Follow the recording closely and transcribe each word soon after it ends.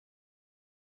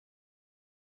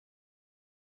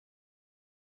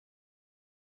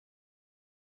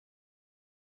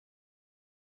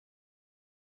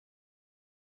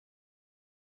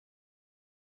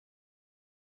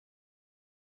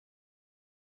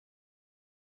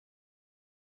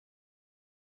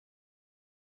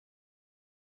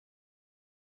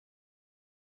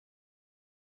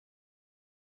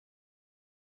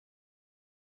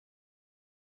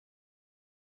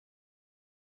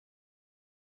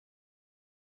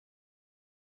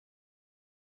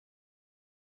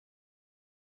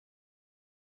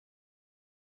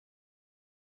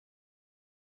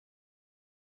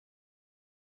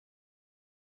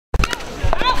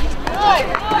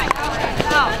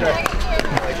Good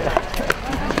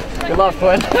luck,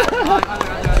 Quinn.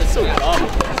 It's so dumb.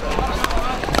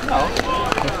 No.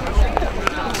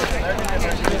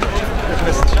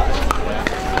 Missed the shot.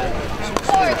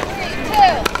 4,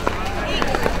 3, 2.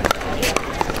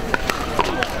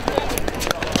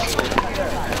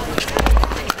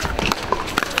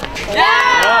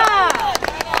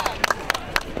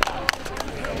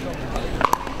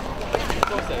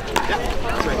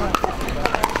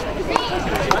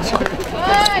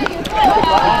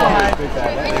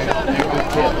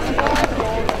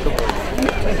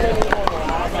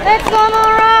 Let's go,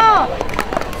 Munroe!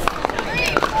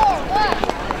 3, 4,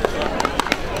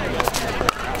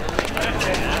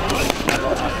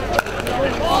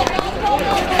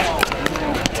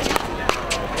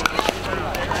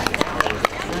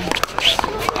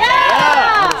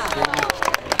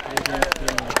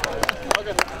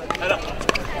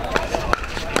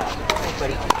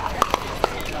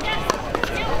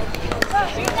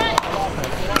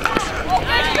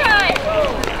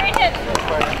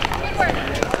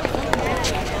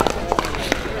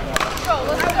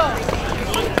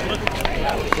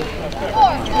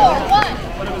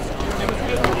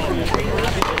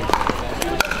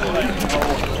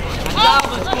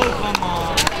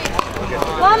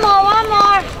 One more.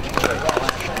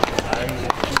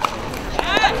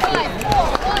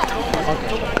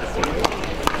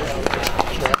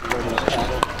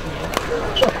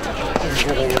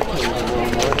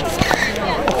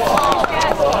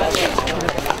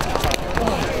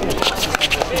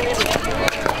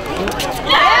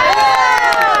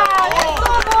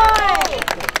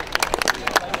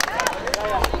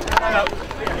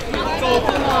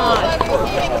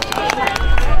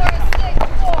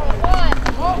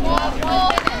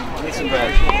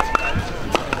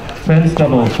 Men's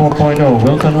double 4.0,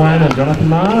 Wilson Whyte and Jonathan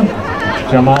Ma,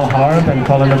 Jamal Herv and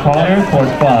Colin Mackonner, court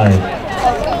 5.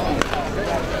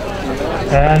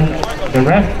 And the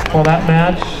ref for that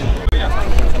match,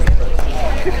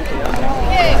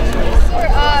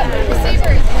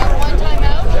 receivers, you have one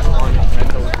timeout.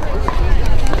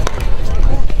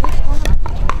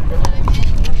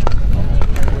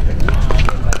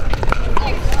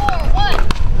 6, 4, 1.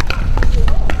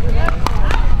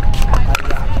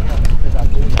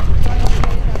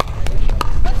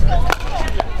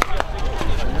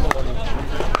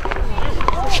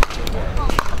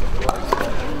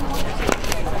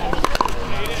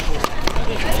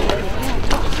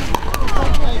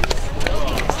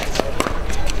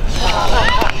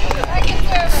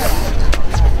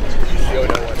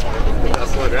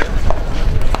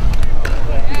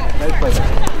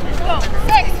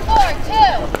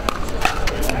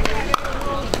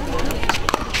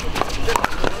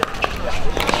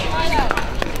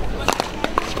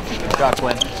 Shot,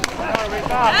 Quinn.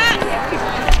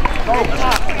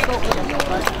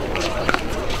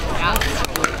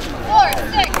 4,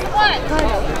 6,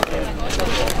 1.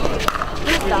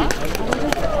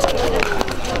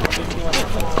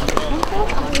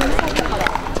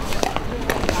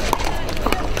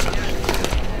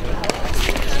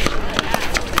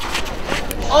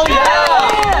 Oh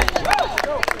yeah!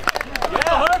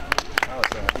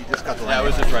 He just got the line. That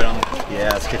was just right on. Yeah,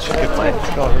 let's get you a good play. Let's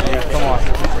go, Herv. Come on.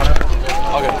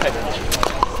 Okay.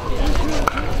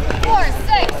 4,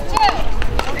 6,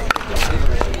 2.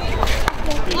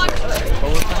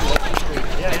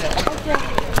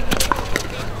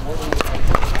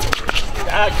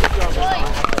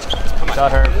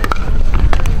 Shot, Herv.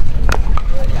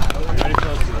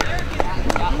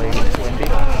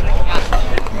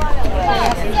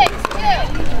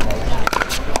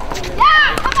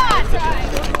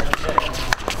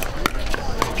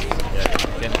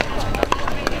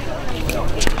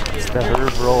 The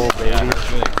Herv roll, baby.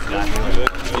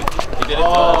 He did it. He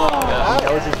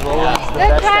knows his roll is the Good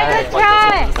best try, at good it.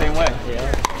 try. The same way. Yeah.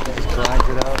 He just grinds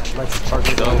it out, lets his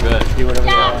target So go, good. do whatever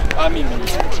they want. I mean,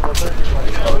 6, 6,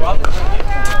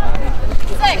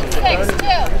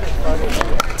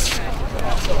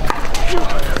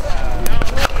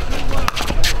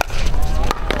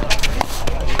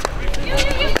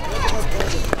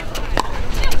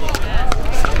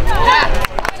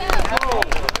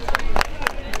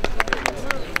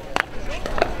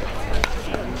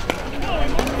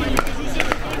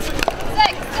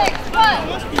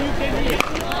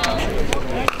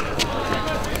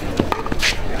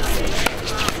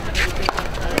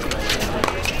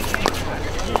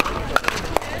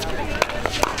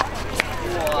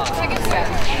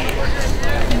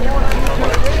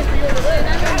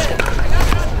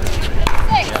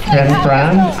 Ken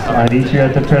France, I meet you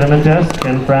at the tournament desk,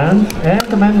 Ken France, and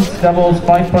the men's doubles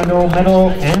 5.0 medal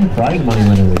and prize money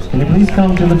winners. Can you please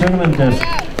come to the tournament desk?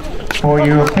 for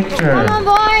your picture, Come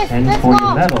on, boys. and Let's for go.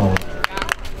 your medal,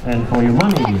 and for your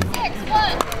money. 6, 1.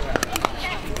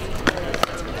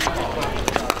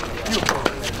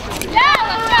 Yeah,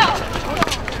 let's go.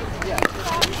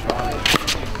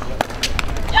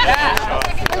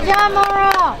 Good job,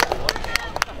 Munroe.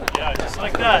 Yeah, just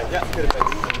like that. Yeah, good.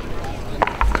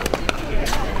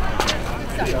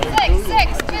 6,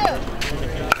 6, 2.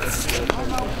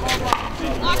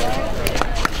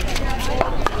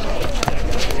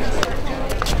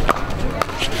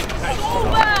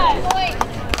 Point.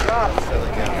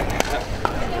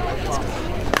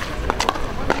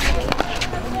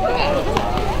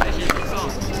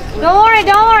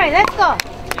 Don't worry, let's go.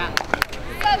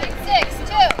 7, 6,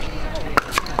 2.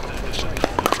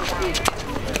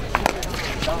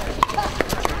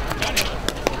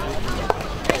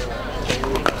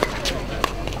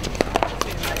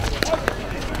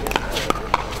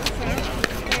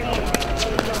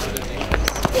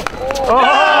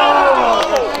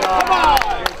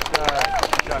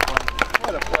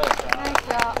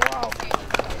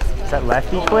 Is that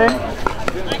lefty, Quinn?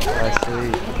 I see.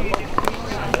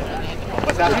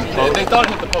 What's happening? They thought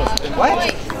it hit the post.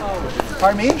 What?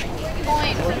 Pardon me? Point.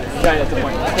 Yeah, that's the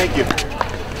point. Thank you.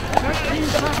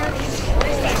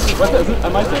 What's that?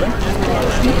 Am I serving?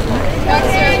 Correct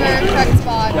server, correct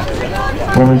spot.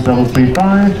 Women's double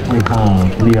 3-5, we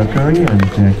have Leah Curry and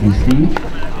Jackie Steve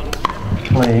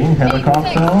playing Heather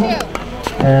Coxell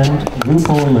and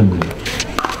RuPaul Lindsay.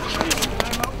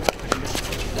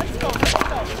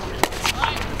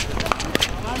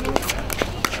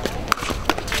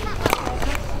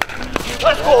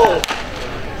 Let's go!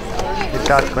 Good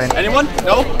shot, Quinn. Anyone?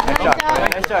 No? Nice shot, Quinn.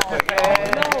 Nice shot, Quinn.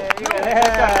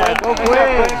 Go,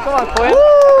 Quinn. Come on, Quinn.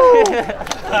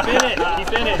 Keep in it.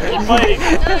 Keep in it. Keep fighting.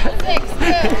 9,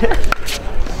 6, 2.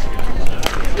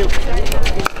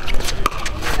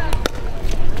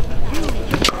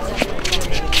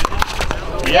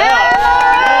 Yeah!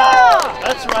 Yeah!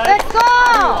 That's right. Let's go.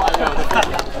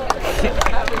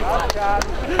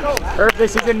 Herv,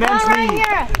 this is Come immense right lead.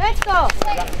 here. Let's go.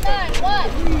 6, 9,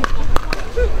 1.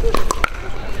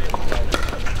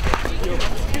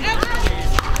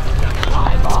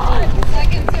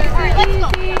 Second server, let's go.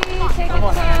 Easy, take it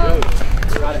slow.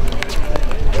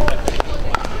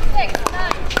 6,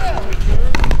 9, 2.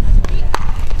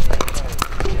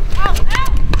 Out,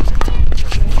 out.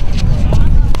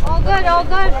 All good, all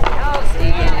good. Oh,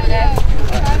 Stevie.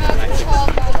 Timeout's called.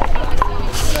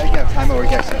 You can have time over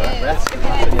here, so rest.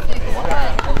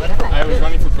 I was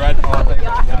running for Brad.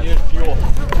 I needed fuel.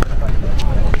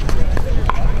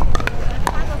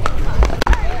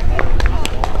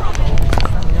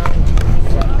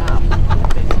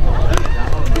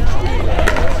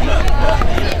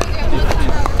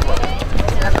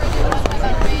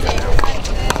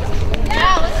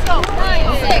 Now, let's go.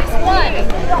 9,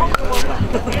 6,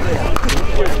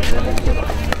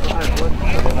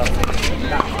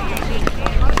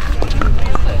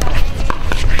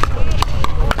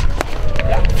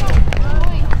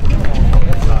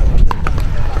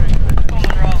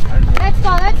 Let's go,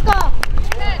 let's go.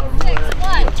 10, 6, 1.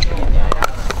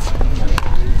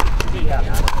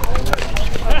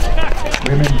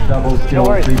 Women's double skill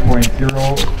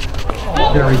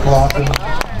 3.0, Jerry Clausen,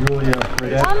 Julia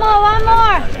Fredette, One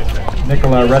more.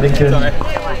 Nicola Reddington,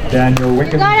 Daniel You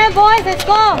Wicken. got it, boys. Let's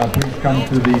go. Please come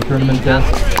to the tournament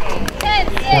desk, 10,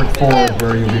 6, court 4, 2.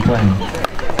 where you'll be playing.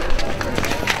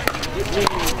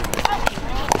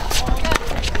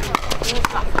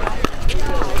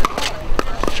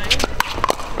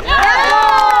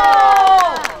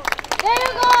 There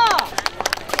you go.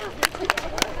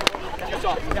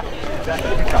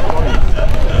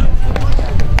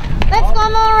 Let's go,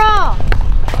 Munroe.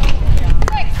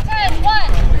 6, 10,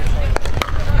 1.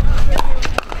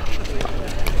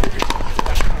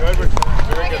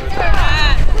 Second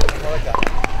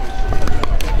server.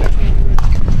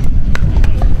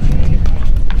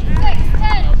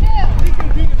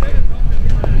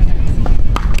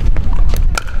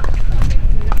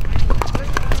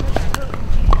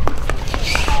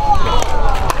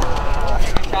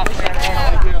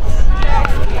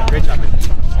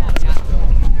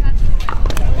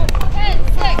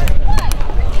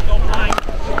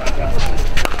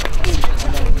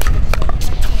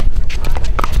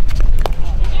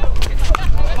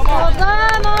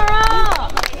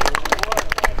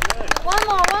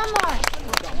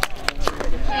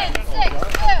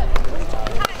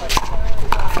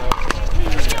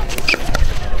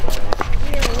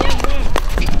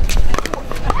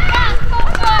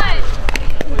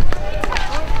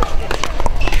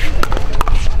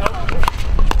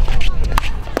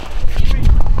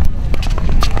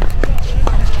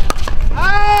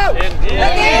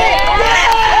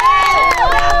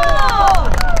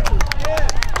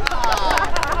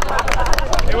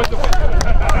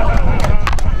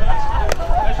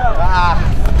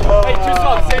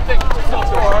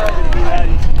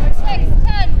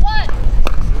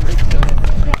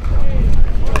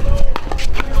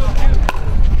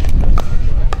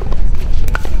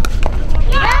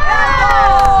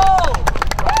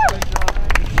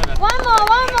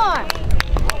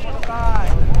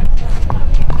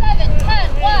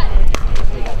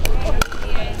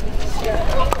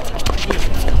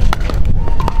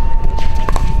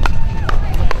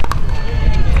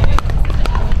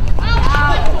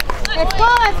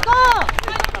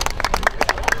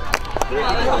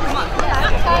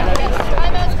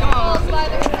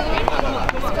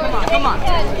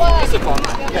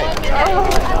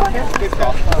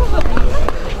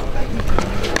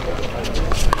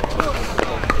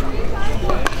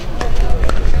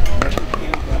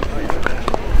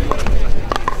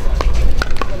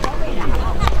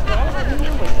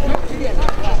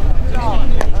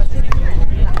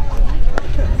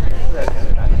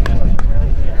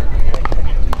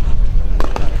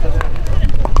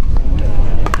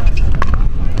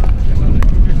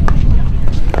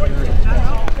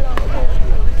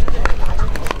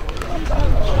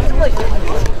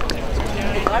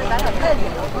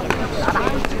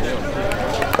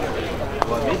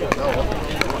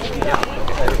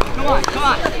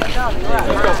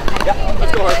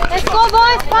 Let's go,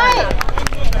 boys, fight!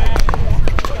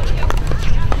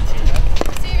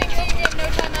 Receiving team, we have no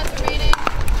timeouts remaining.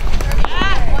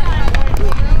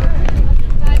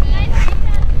 Time in.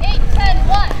 8, 10,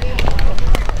 1.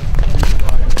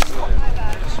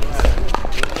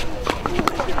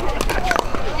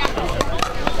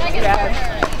 Second quarter.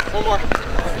 One more.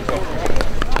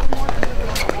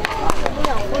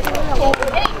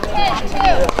 8, 10, 2.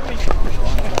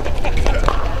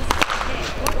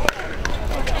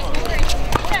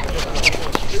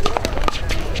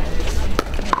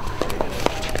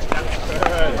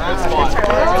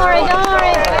 Don't worry, don't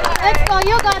worry. Let's go,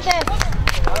 you got this.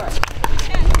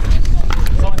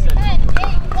 10,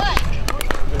 8, 1.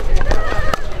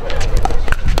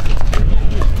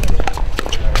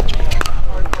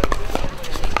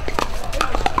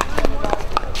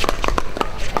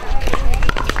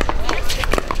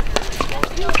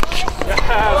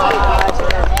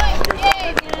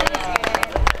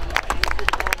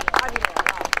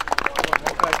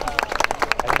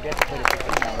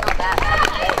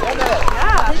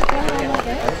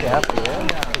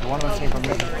 One of them came from me.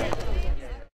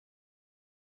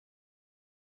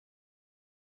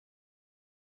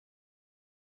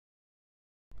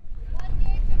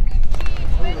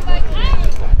 Win by 2. We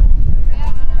have Munroe in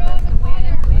the corner.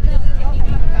 Quinn.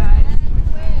 Time in.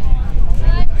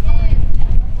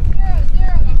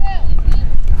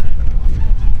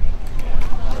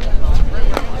 0,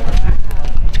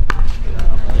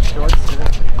 0, 2.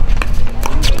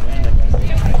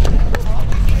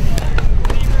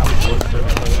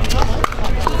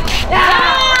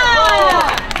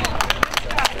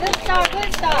 Good start,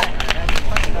 good start.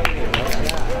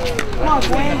 Come on,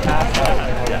 Quinn. 0, 0,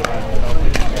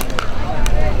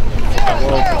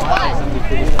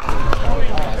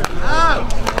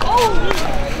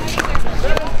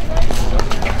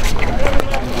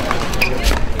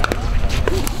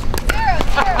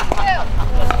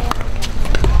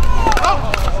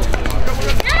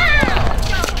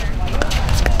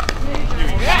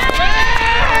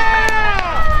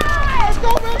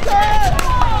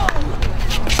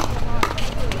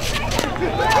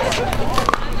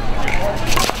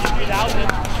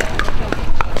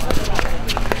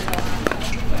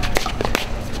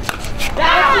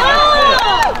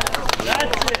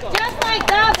 Just like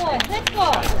that, boys. Let's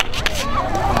go.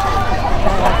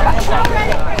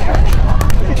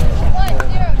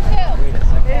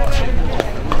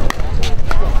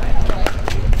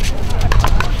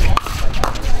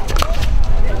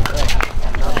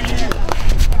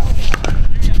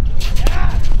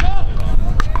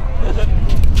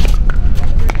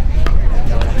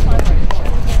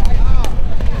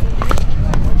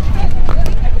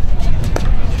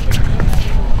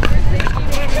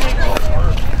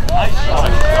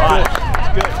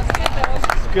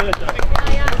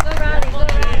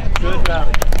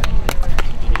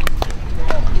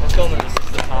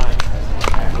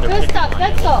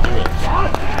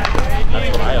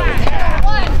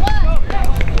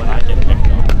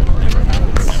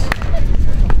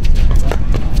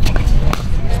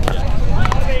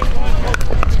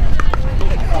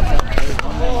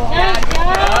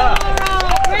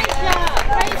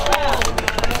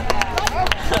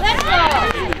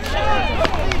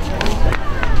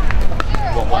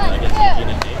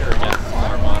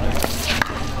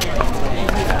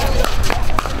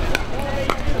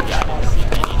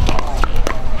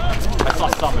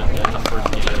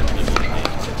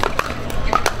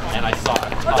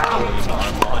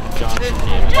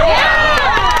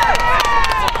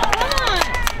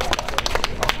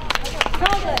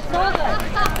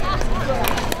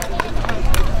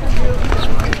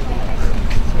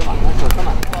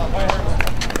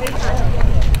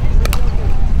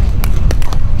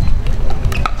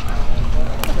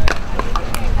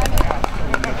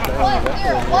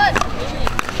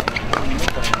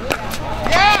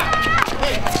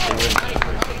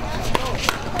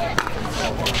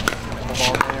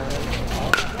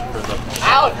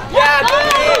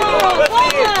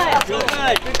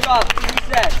 3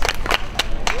 sets.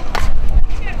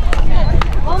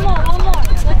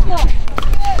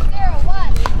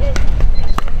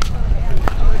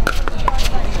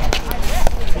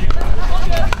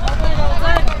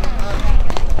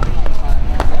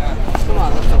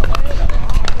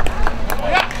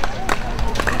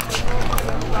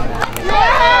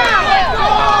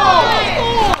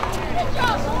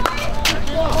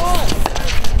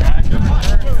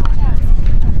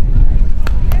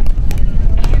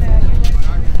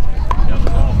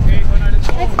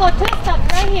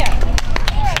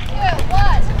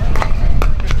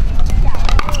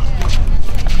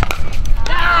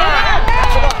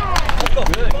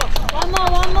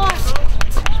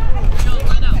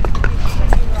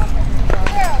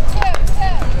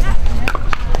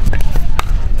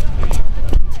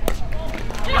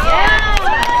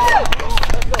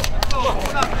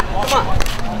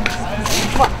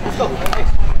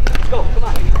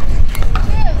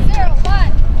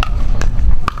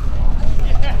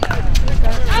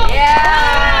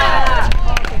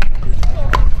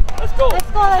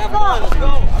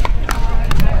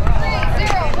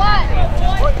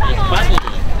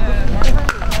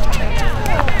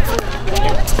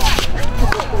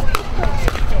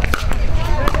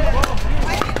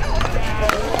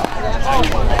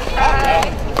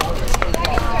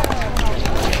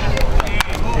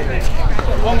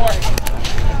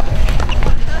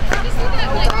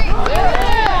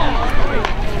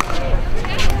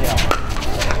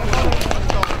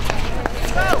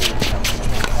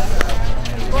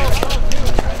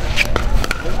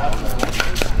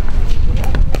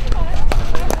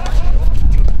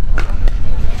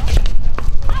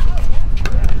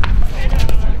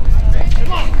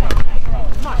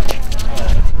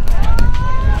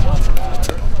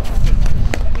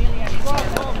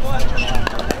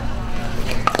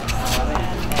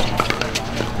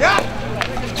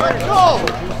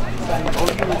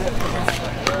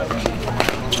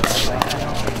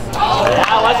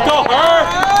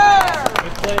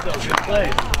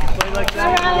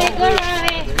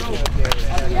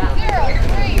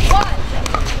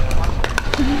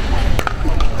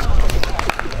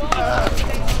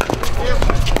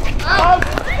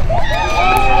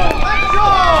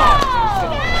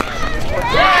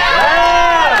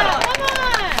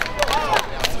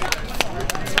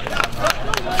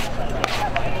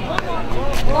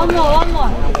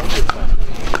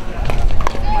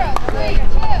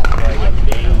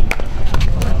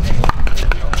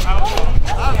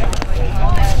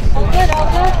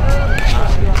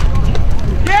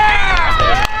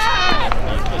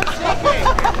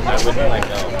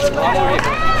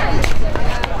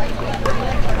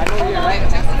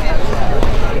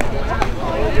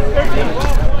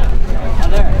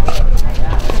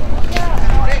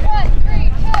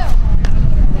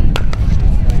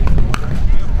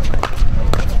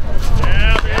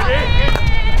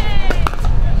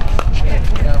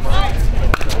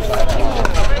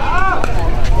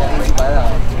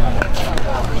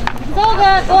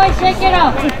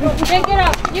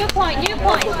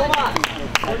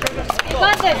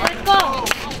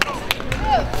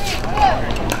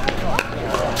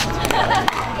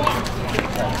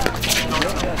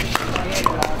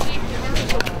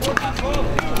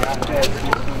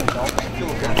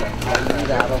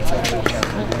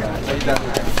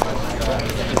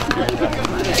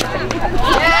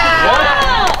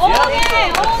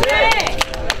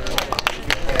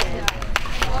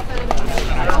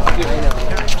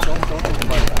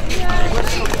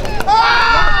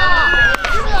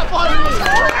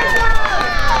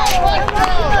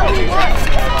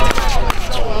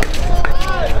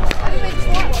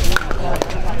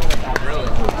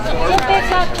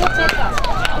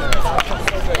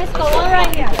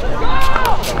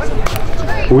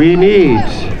 We need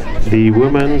the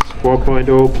women's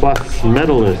 4.0 plus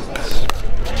medalists.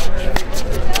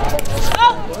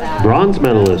 Bronze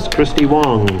medalist Christy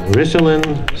Wong, Richelyn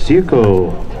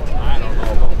Sirko.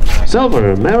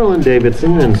 Silver, Marilyn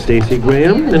Davidson and Stacy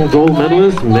Graham. And gold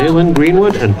medalist Malin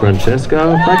Greenwood and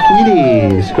Francesca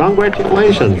Fakidis.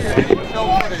 Congratulations.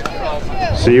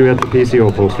 See you at the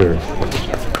PCO poster.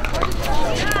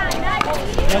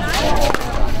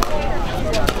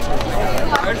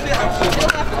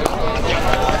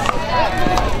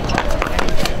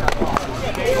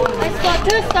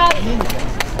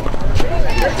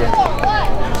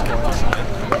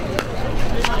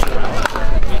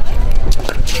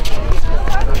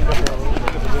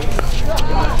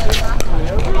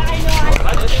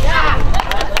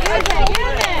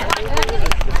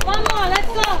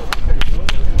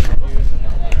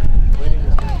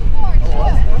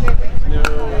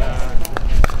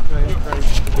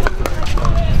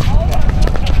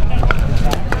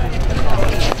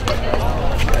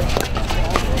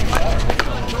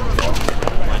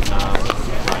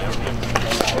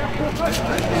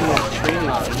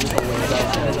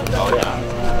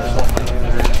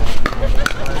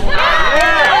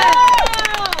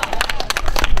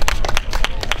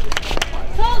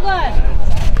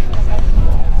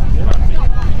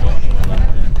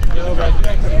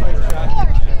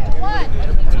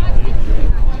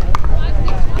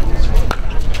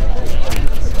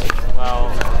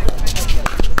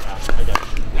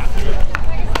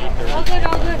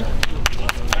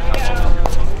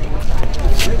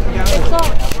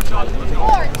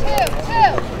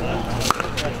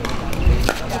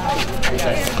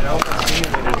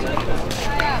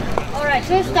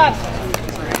 2 stops.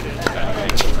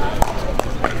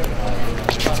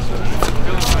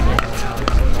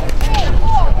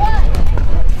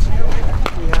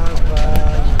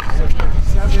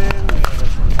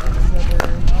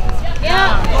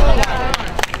 Yeah.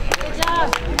 Good job.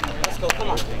 Let's go, come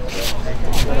on. 2,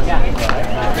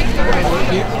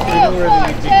 4,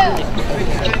 2.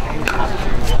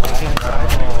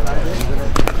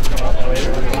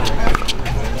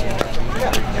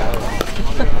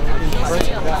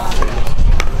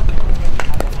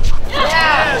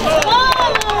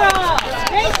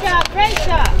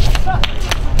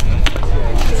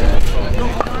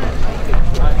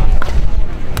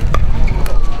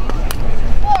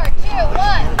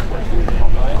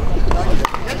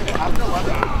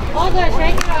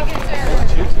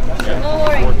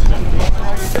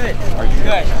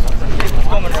 Good. Let's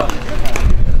go, Munroe.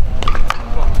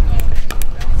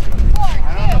 4,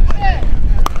 2, 2.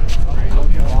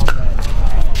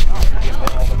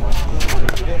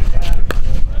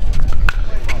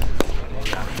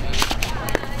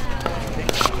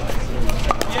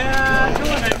 Yeah,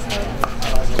 doing it.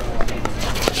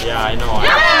 Yeah, I know.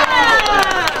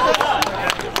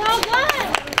 Well done.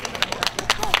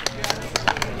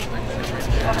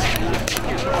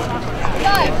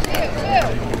 5, 2,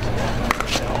 2.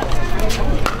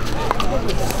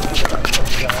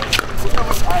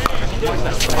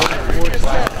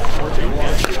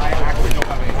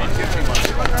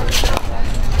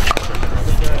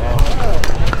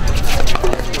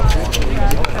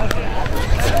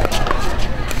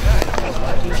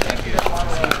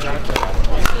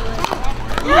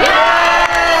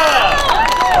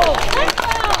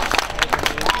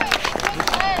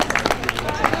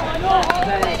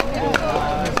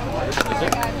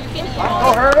 Go,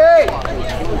 Hervey!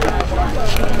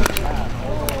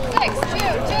 6,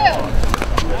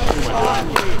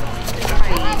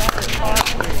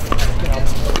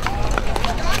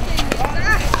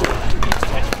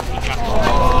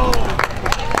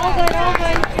 All good, all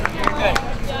good.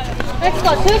 Let's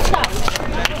go, 2 stops.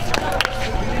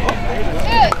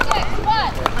 2, 6,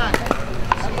 1.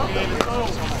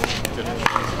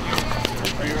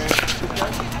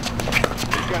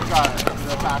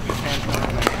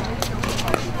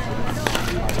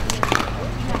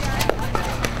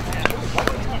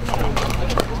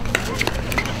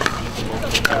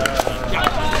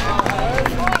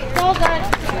 All good.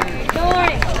 Don't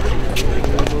worry.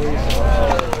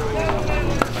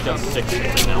 Just 6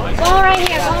 now. Go right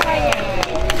here, go right here.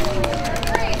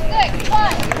 3, 6, 1.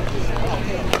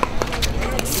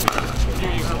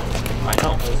 I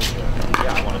know.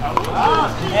 Yeah, I want to.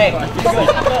 Hey, good.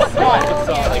 Come on.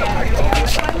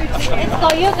 Let's go,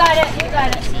 you got it, you got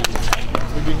it.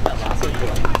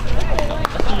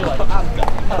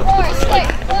 4, 6,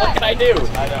 1. What can I do?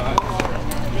 I know.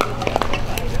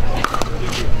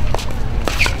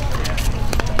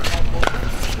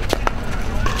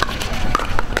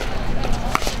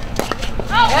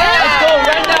 Let's go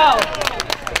right now.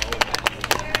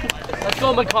 Let's go,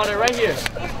 Mackonner, right here.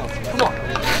 Come on.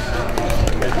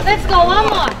 Let's go, one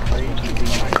more.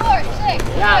 4, 6,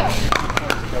 2.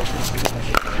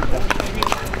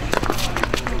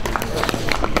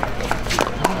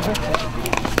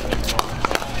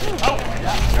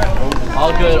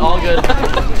 All good, all good.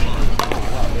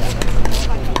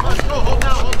 Let's go, hold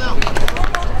down, hold down.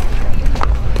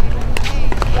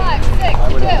 5, 6,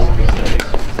 2.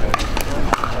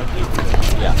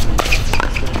 Yeah.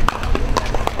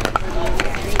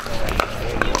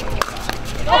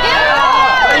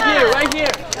 Right here, right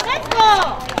here. Let's go.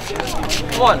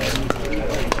 Come on.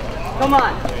 Come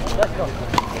on. Let's go.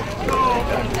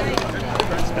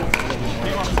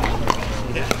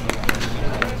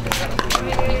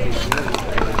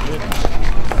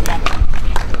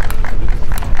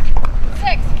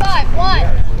 6, 5,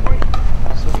 1.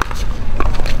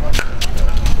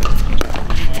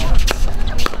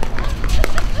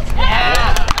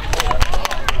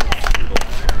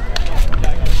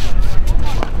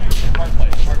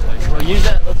 We'll use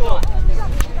that. Let's go.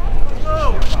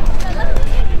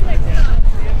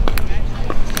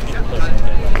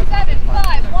 7,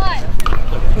 5, 1.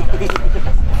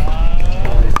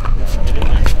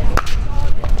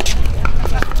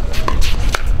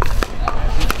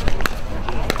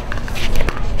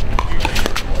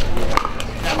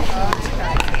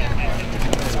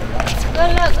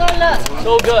 Good luck, good luck.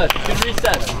 So good. Good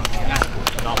reset.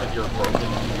 Not with your broken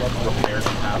repairs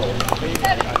and paddle.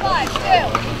 7, 5,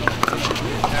 2.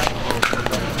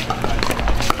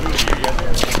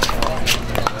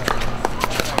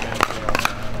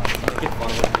 Get fun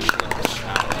with these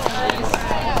paddle.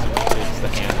 It's the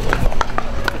handle.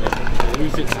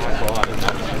 Lose it so hard and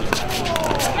not easy.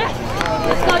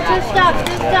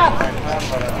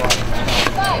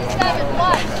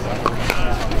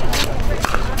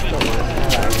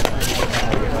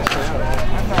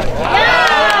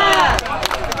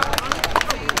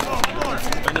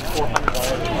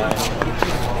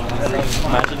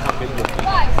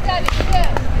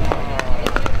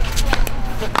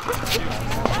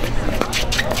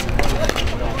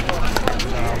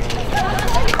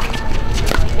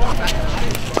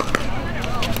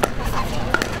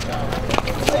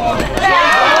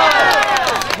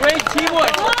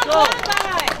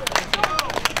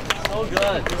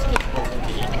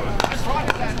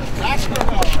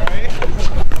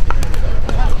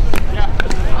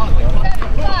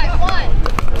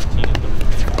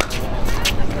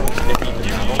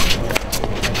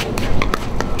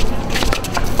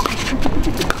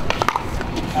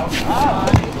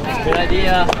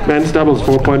 Men's doubles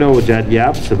 4.0, Jed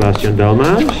Yap, Sebastian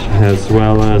Delmage, as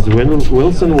well as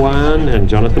Wilson Wan and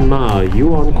Jonathan Ma.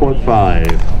 You on court 5.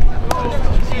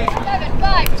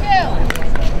 7-5-2.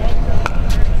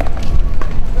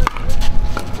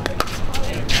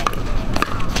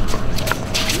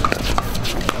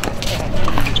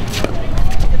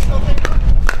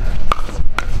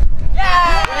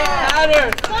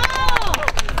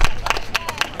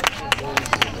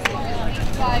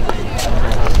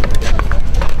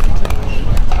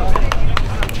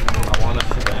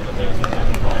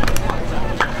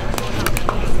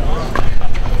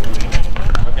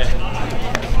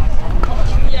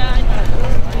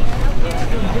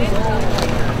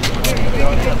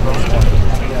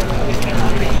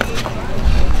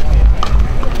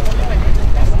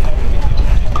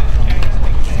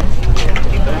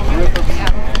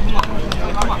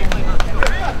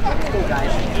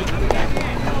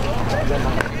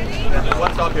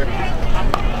 What's up here?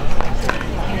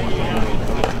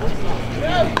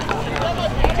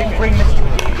 Didn't bring Mr.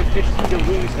 50 to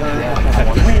lose.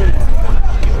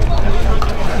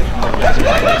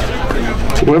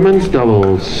 Women's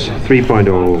doubles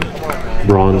 3.0,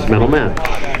 bronze medal match.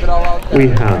 We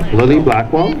have Lily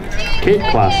Blackwell, Kate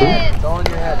Klassen,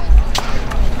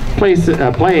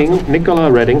 playing Nicola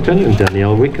Reddington and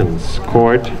Danielle Wickens.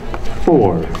 Court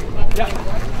 4.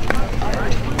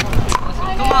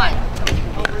 Come on.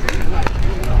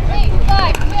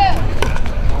 8-5-2.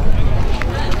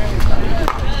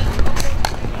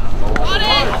 Got it.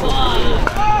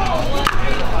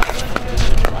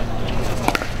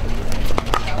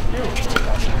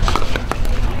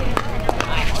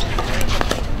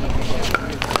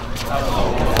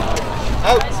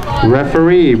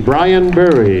 Referee Brian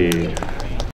Burry.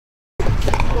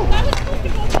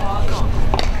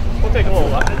 We'll take a little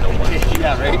while.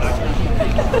 Yeah, right?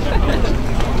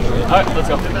 Alright, let's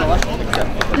go.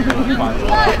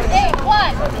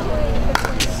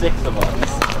 8-1. 6 of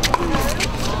us.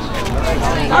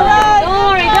 All right. Don't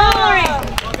worry, don't worry.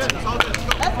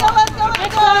 Let's go, let's go,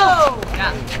 let's go.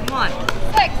 Yeah, come on.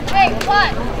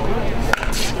 6-8-1.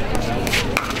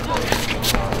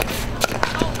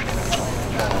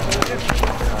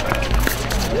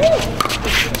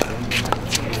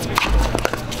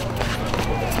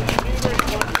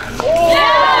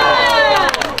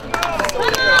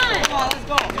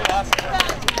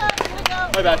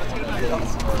 My bad.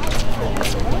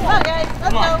 Come on, guys,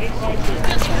 let's go.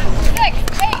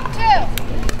 6-8-2.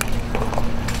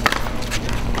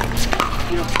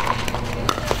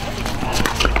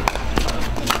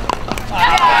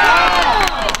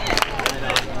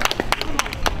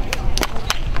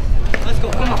 Let's go,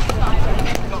 come on.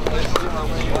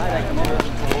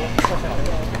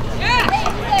 Yeah.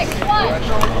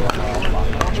 8-6-1.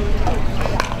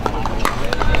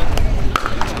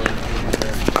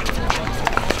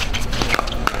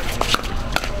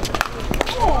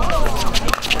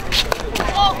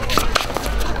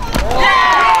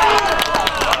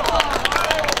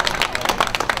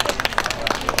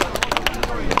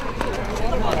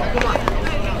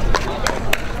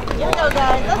 Here we go,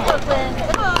 guys. Let's go, Quinn.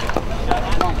 Come on.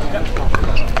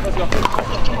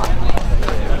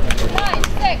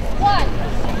 9-6-1.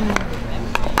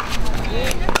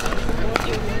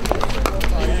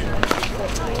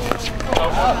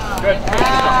 Good.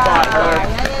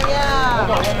 Yeah.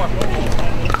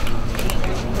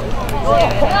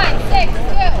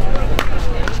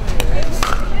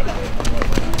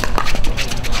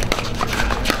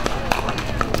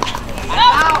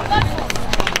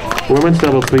 9-6-2. Women's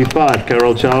double 3-5,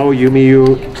 Carol Chow,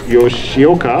 Yumi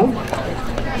Yoshioka,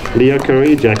 Leah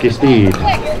Curry, Jackie Steed.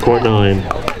 Court 9.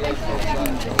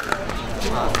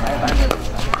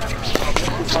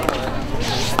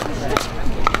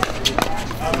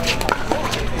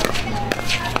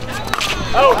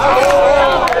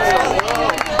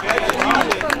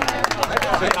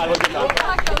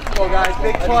 Go guys,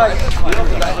 big push.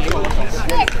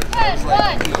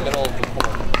 6-10-1.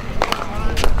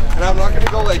 And I'm not gonna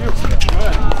go like this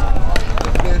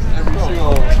every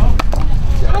single.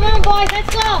 Come on, boys,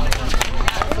 let's go.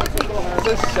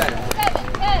 This set.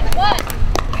 7-10-1.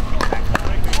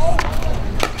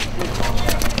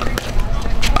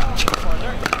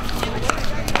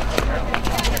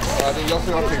 I think you'll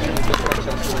see on pictures of this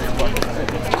contest really fucking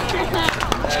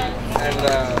and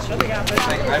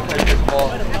like I play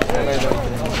baseball and I know.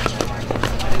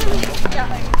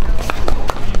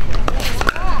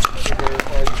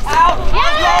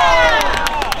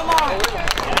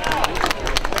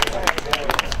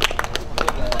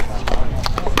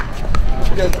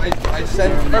 Because I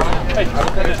sent I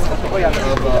don't think it's of 7-10-2.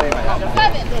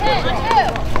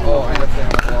 oh I have to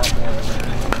have a lot more.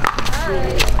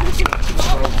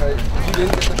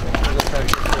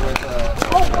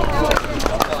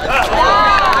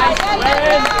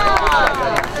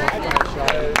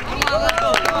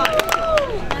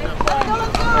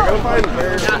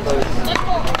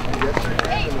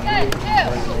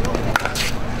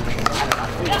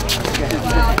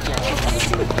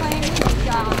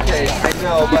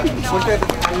 Look at the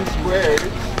squares.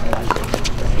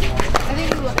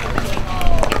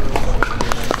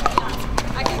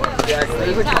 Yeah,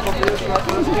 there's a couple minutes left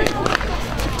in this game.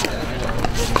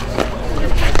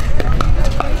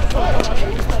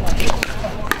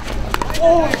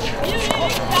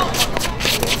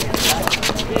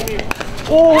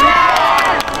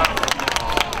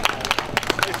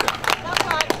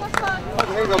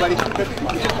 There you go, buddy.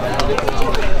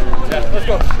 Yeah, let's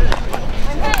go.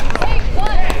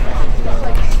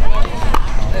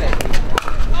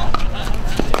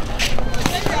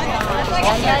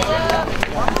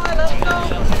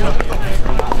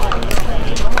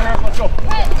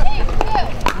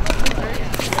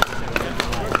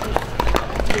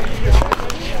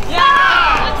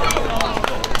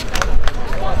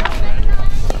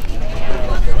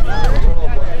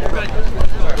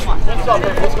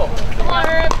 Let's go. Come on,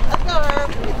 Herb. Let's go, Herb.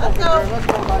 Let's go. Let's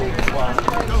go, buddy.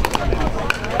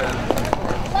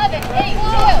 11, 8,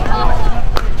 2.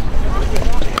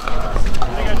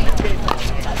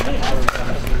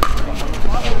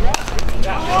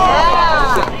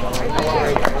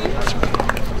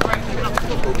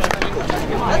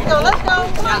 Let's go.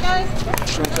 Come on, guys.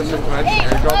 8,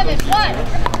 11, 1.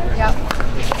 Yep.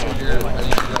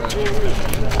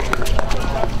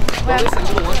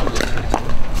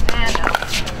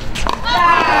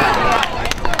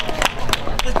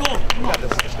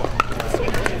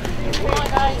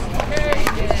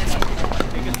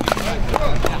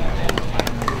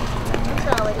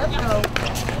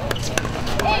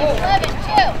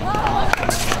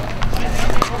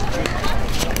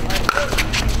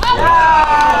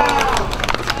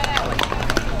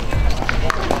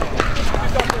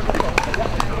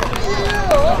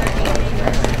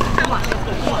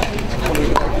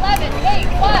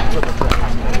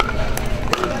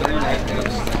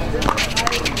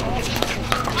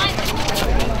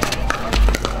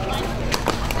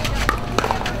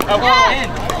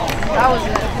 That was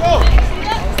it.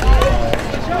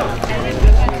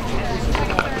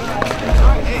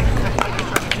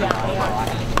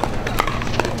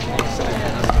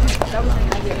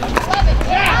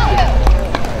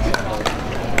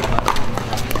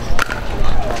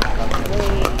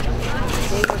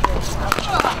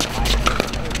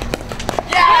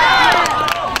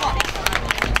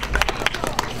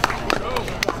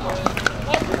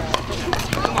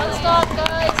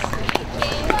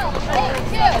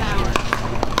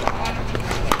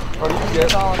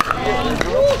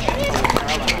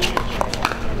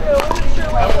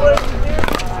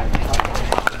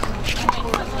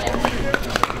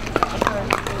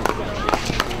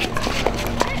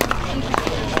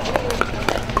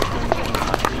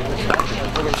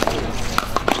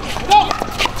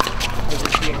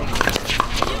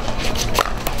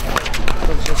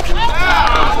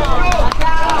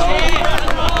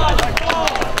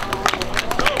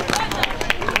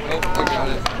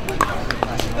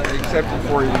 Except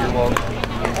for you, you're welcome.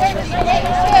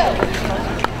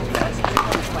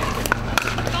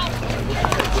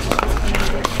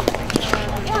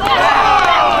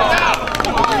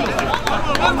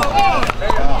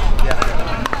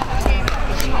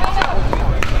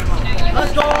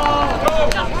 Let's go!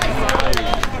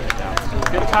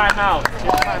 Good timeout.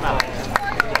 Good timeout.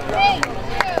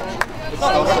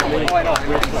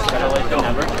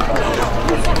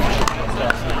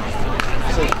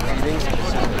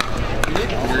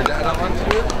 Your dad up on to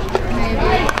it?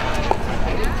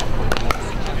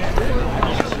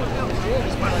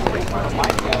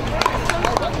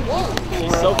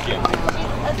 He's so cute.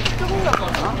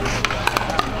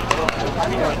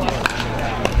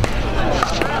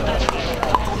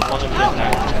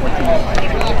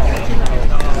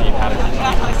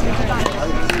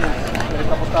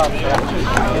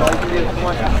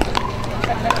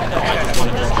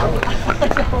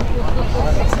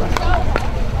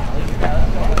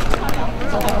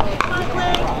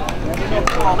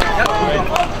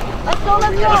 Let's go.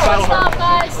 Stop,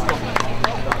 guys.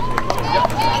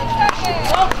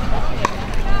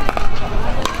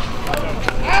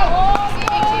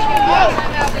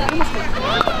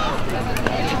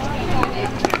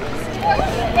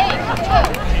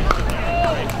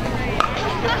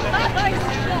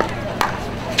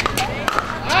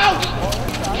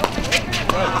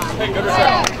 Hey, good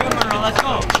reset. Good, Munroe. Let's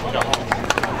go.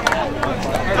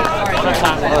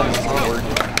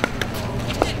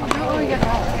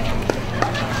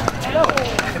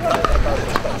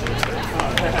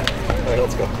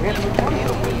 Let's go.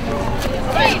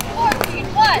 8, 14,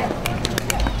 1.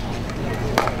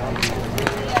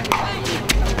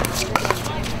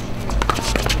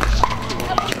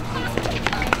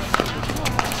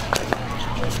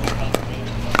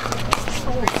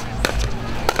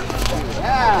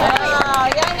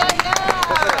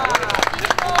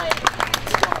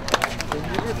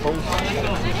 Come on,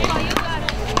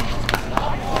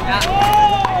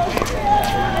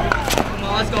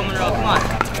 let's go, Munroe. Come on.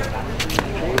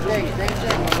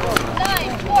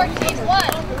 9, 14,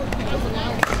 1.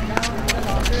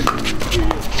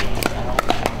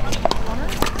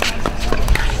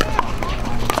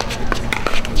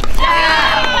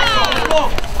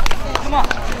 Come on.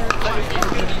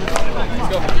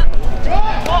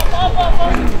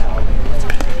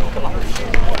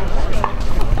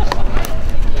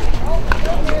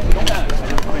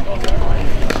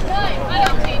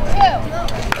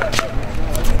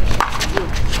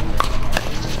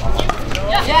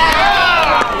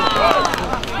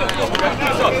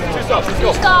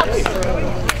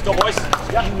 Let's go, boys.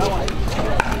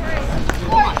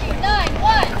 14, 9,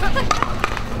 1.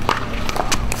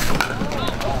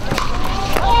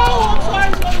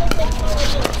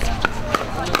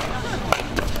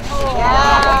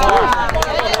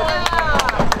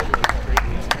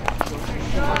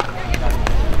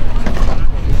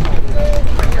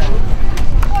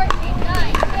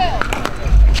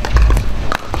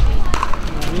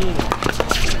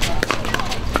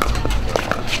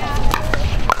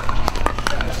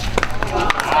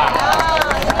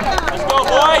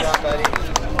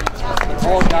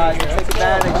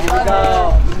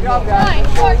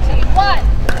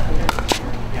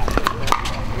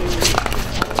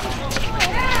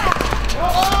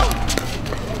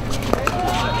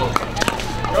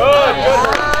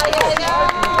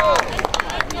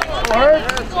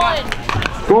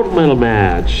 Gold medal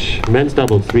match. Men's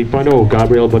doubles 3.0.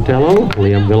 Gabriel Botello,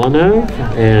 Liam Villeneuve,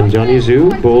 and Johnny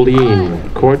Zhu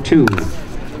Bolin. Court 2.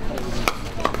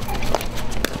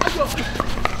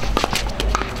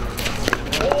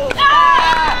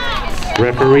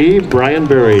 Referee Brian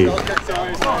Berry. Hey,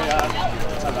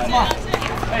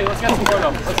 let's get some more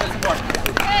though. Let's get some more.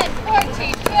 10,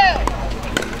 14, 2.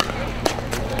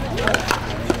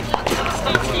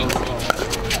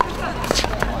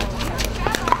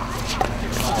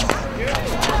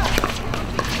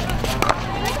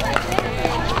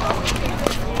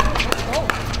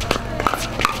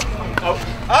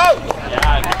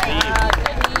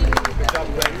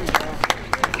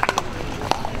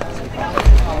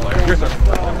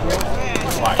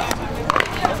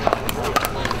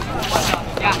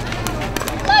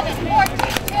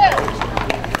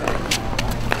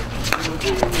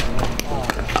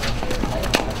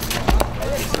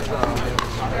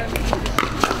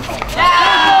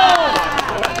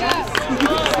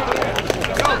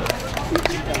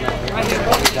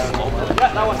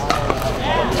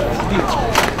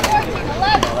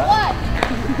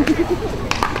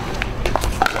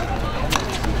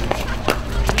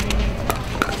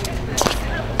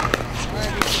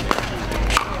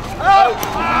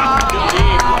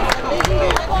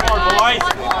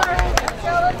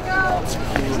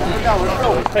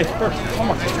 Hey, first, one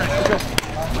more.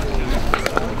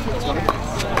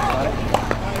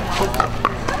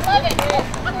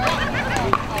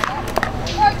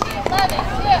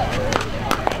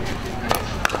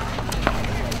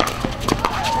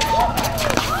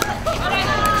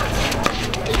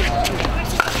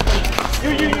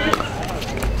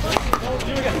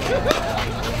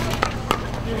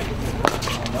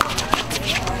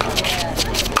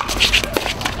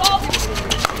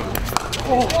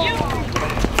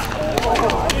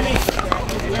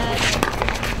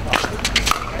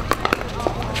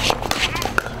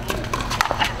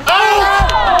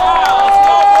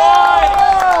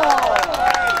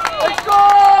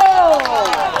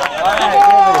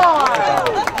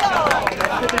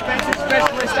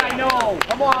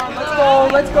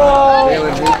 Let's go.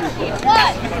 11, 14,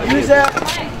 11,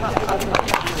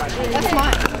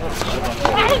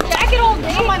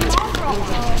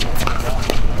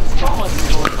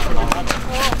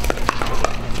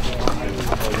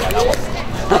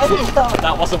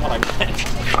 That wasn't what I meant.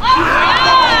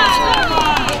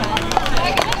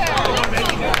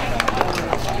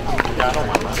 Yeah, I don't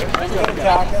mind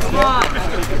that. Come on.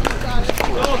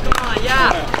 Oh, come on,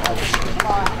 yeah.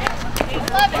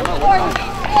 11,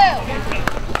 14, 2.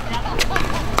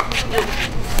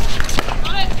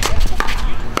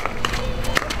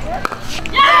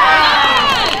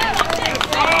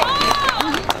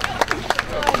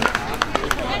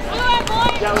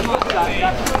 Yeah, let's go for that.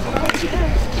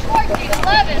 14,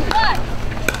 11, 1.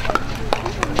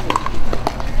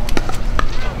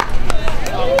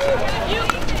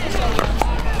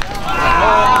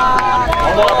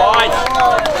 One more, boys.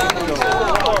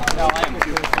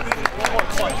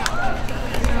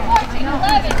 14,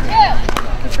 11, 2.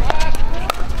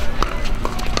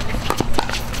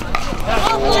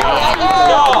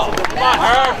 Go. Come on,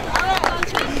 Herv.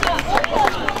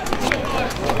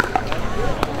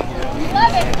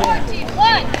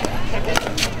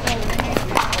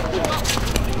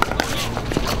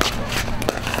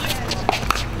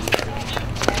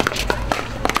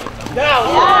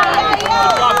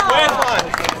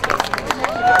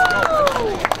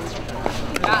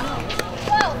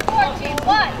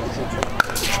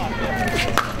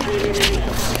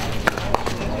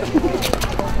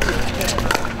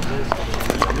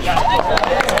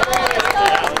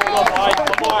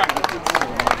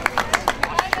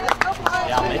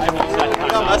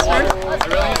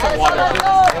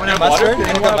 mustard?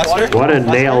 Anyone got mustard? What a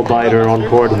nail biter on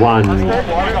court 1.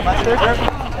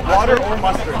 Water or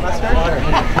mustard? Mustard?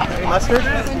 Any mustard?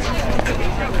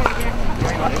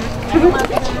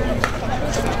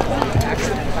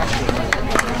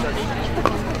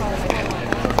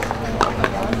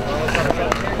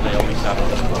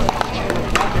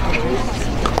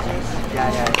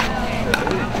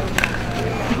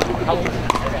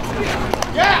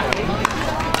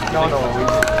 No.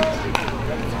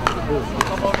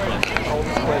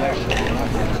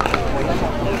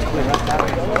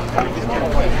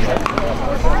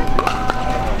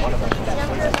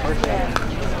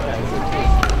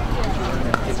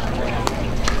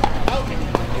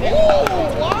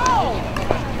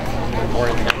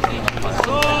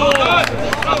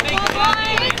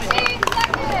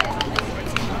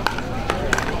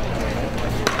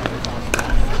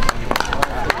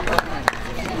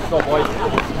 Go, boys.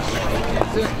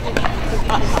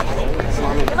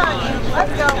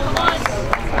 Let's go.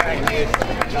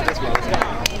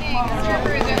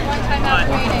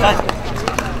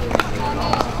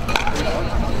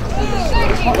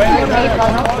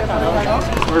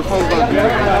 We're full of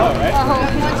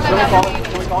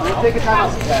Take a time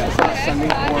out.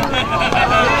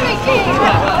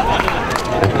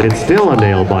 It's still a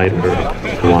nail biter.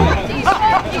 1.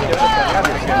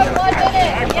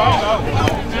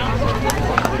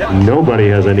 Nobody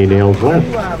has any nails left.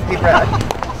 Hey, Brad.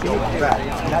 Brad,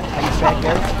 that ice back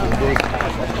there, the big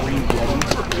green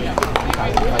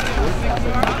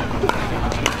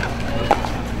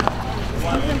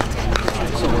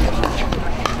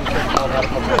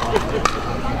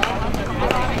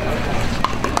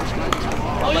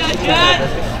Oh yeah, Chad!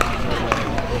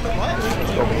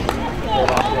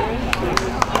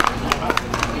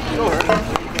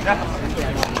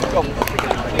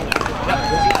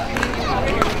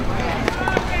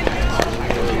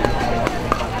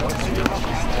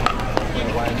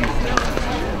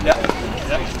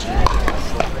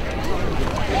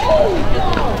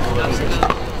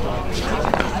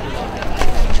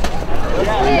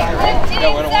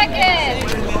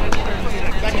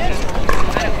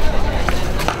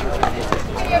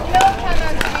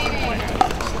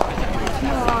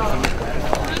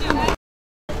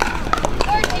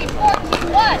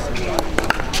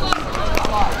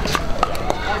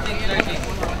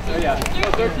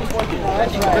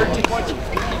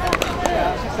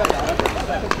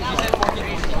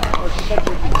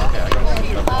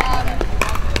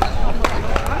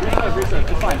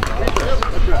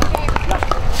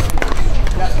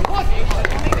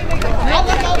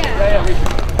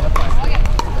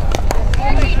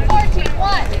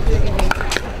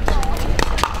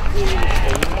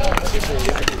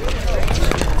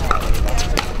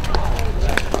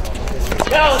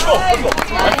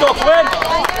 Let's go, Quinn!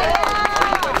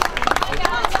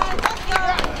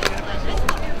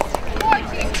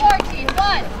 14,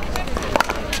 1.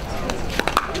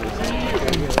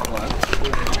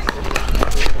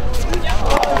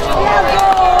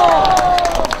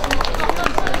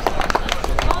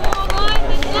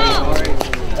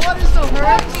 What is the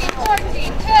hurt?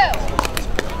 14,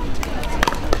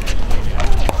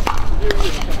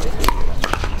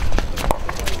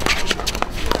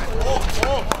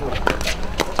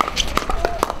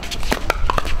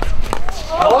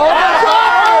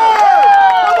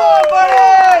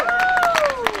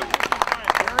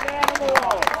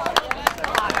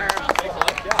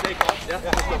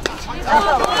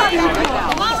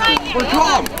 We're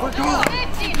calm. We're calm.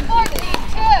 15, 14,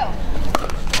 2.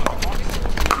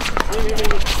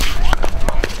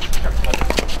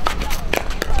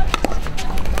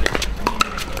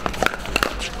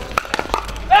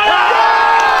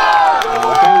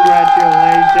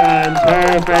 Congratulations,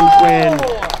 Herv and Quinn.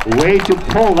 Way to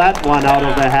pull that one out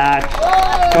of the hat.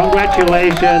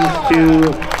 Congratulations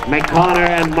to Mackonner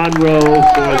and Munroe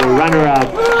for the runner-up.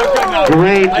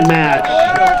 Great match.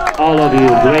 All of you,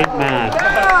 great match.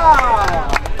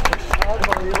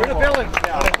 We're the villains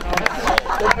now.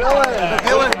 The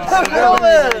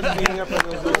villains.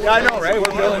 Yeah, I know, right?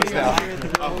 We're villains now.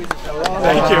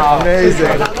 Thank you.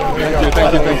 Amazing.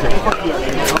 Thank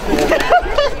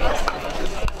you.